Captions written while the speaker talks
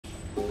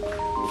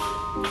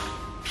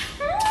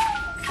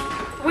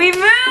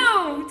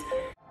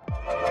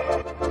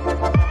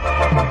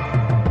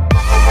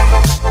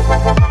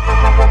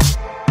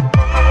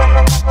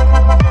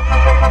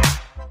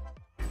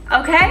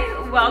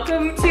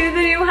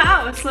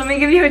house. Let me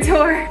give you a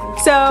tour.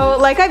 So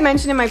like I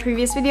mentioned in my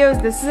previous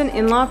videos, this is an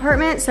in-law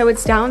apartment. So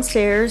it's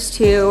downstairs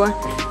to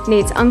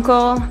Nate's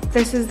uncle.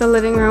 This is the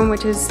living room,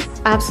 which is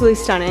absolutely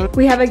stunning.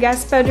 We have a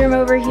guest bedroom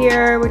over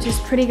here, which is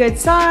pretty good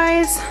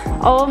size.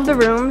 All of the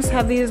rooms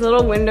have these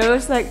little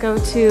windows that go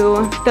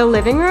to the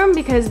living room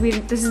because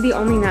this is the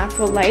only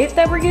natural light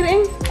that we're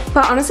getting.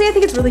 But honestly, I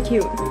think it's really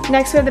cute.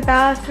 Next we have the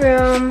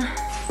bathroom.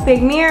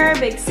 Big mirror,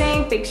 big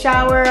sink, big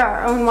shower,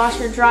 our own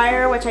washer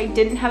dryer, which I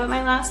didn't have at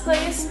my last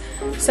place.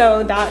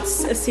 So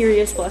that's a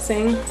serious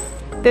blessing.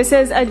 This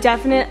is a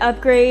definite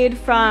upgrade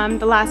from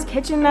the last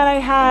kitchen that I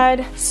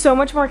had. So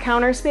much more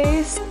counter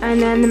space.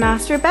 And then the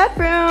master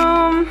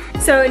bedroom.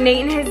 So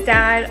Nate and his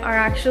dad are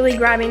actually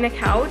grabbing the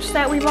couch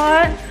that we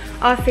bought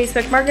off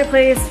Facebook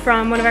Marketplace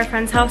from one of our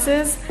friends'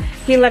 houses.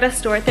 He let us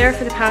store it there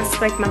for the past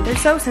like month or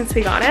so since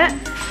we got it.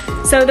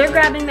 So they're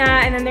grabbing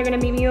that and then they're gonna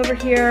meet me over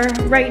here.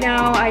 Right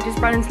now, I just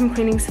brought in some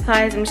cleaning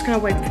supplies. I'm just gonna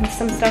wipe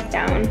some stuff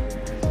down.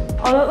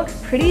 Although it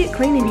looks pretty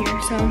clean in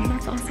here, so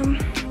that's awesome.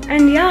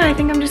 And yeah, I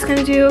think I'm just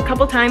gonna do a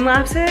couple time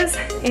lapses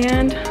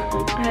and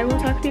I will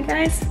talk to you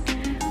guys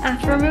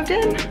after we're moved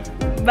in.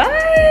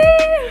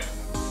 Bye!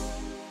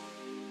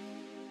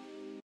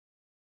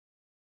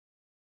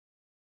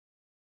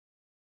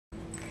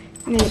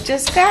 Nate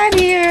just got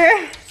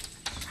here.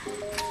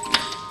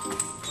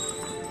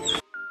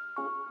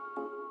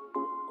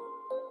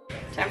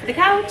 Time for the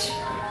couch.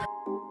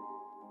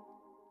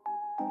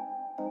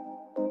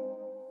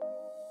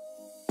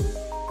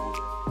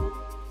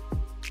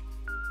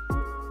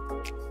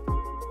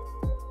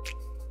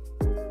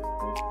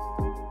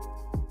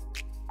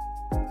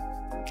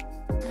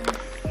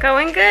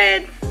 Going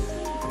good.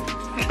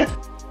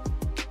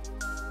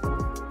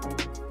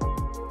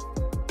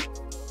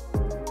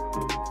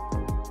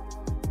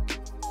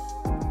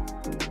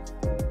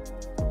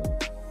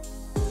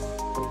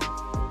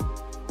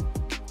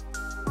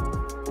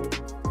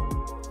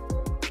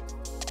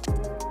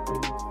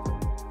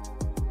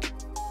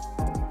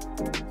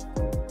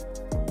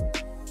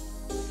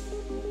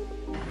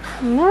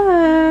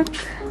 Look,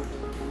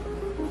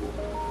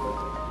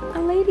 a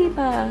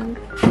ladybug.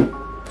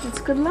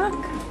 It's good luck.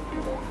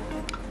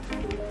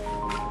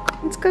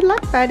 It's good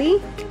luck,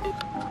 buddy.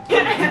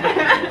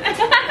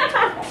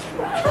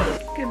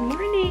 Good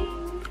morning.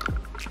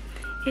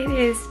 It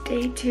is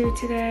day 2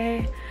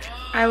 today.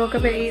 I woke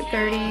up at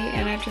 8:30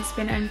 and I've just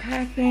been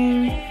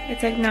unpacking.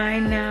 It's like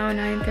 9 now,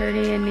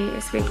 9:30, and Nate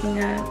is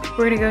waking up.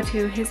 We're gonna go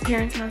to his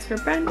parents' house for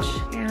brunch,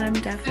 and I'm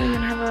definitely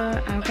gonna have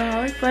an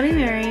alcoholic Bloody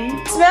Mary.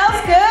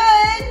 Smells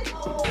good!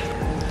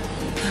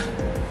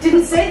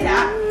 Didn't say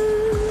that.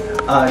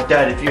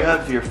 Dad, if you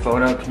have your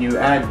phone up, can you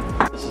add,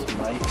 this is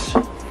Mike's.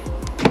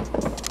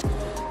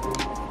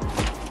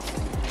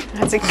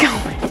 How's it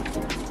going?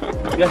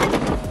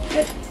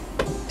 Good.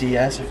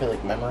 DS, I feel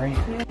like memory.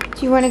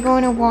 Do you wanna go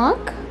on a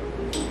walk?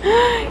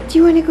 Do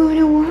you wanna go on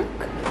a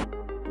walk?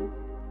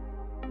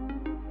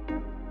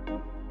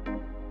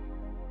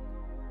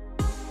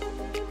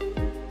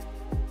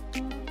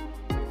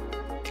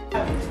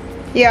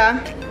 Yeah.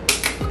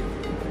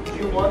 Do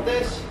you want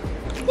this?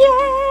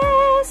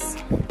 Yes!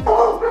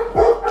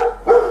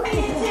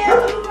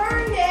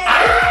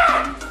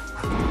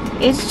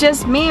 It's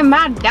just me and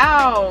my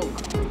dog.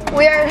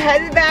 We are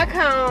headed back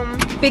home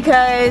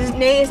because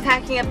Nate is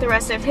packing up the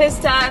rest of his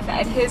stuff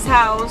at his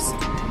house.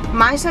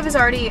 My stuff is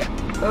already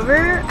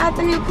over at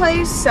the new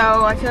place,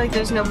 so I feel like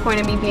there's no point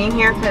in me being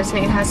here because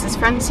Nate has his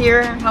friends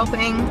here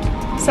helping.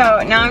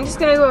 So now I'm just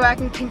gonna go back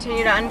and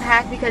continue to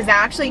unpack because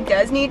that actually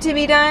does need to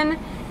be done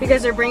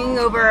because they're bringing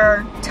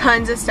over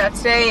tons of stuff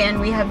today and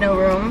we have no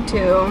room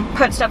to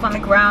put stuff on the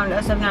ground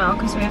as of now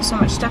because we have so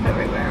much stuff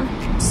everywhere.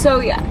 So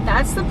yeah,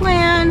 that's the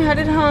plan,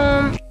 headed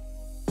home.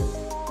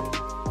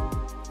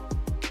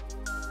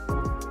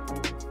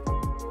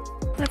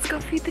 Let's go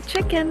feed the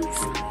chickens.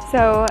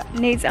 So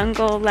Nate's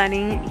uncle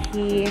Lenny,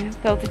 he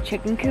built a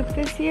chicken coop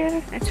this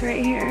year. It's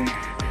right here.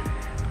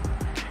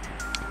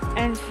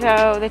 And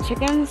so the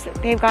chickens,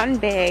 they've gotten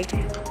big,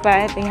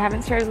 but they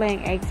haven't started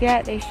laying eggs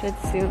yet. They should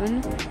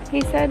soon,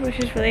 he said, which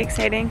is really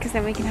exciting because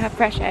then we can have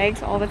fresh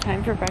eggs all the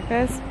time for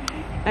breakfast.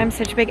 I'm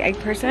such a big egg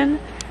person,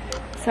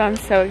 so I'm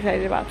so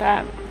excited about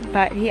that.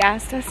 But he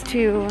asked us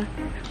to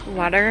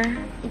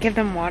give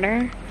them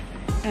water,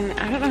 and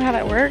I don't know how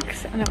that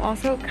works, and I'm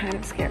also kind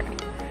of scared.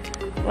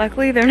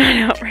 Luckily, they're not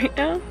out right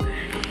now,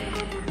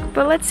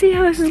 but let's see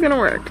how this is gonna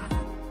work.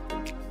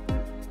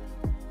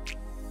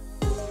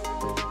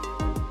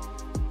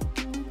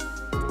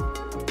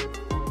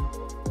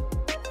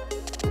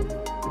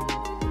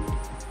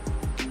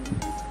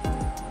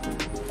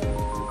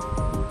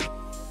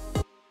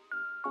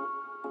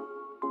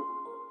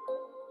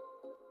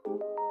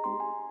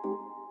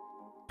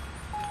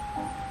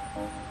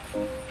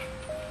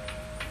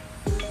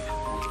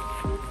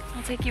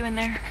 I'll take you in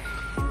there.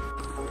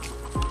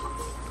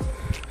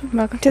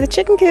 Welcome to the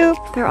chicken coop.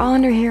 They're all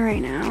under here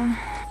right now.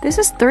 This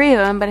is 3 of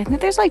them, but I think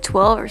there's like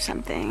 12 or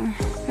something.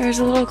 There's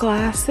a little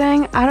glass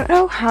thing. I don't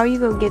know how you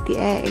go get the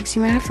eggs.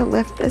 You might have to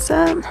lift this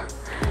up.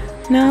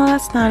 No,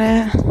 that's not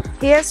it.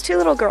 He has 2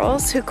 little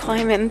girls who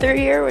climb in through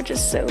here, which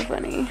is so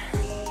funny.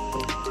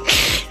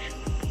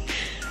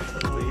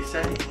 What do you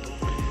say?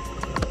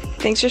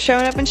 Thanks for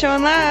showing up and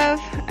showing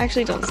love.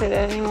 Actually, don't say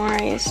that anymore.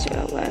 I used to,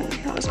 but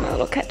that was my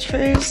little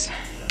catchphrase.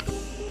 Do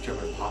you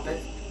want me to pop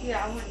it?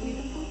 Yeah, I want you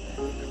to pop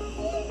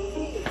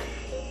it.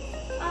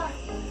 Ah.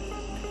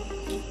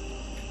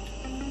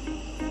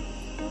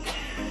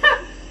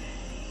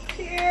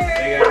 Cheers.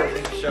 Hey guys,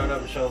 thanks for showing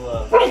up and showing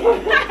love.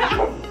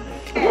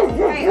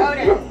 Hey,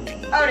 Odin.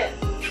 Odin.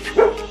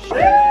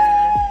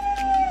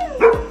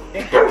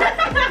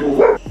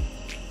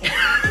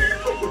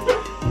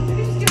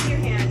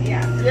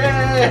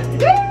 Yeah!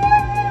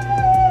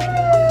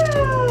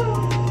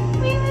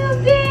 We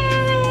moved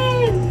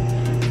in!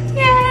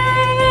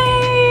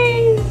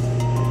 Yay!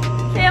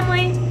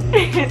 Family!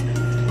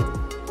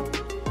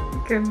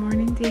 Good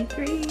morning, day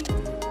 3.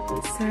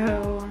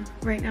 So,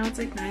 right now it's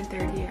like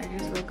 9:30. I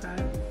just woke up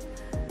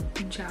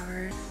and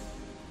showered.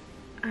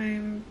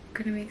 I'm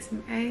gonna make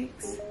some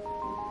eggs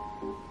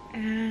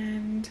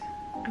and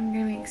I'm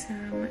gonna make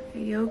some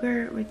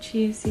yogurt with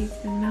chia seeds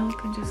and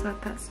milk and just let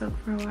that soak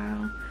for a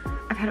while.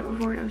 I've had it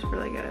before and it was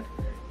really good.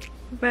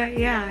 But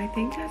yeah, I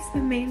think that's the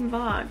main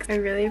vlog. I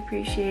really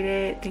appreciate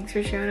it. Thanks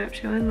for showing up,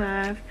 showing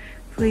love.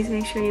 Please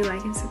make sure you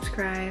like and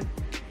subscribe.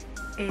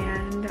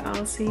 And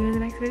I'll see you in the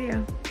next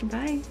video.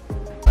 Bye.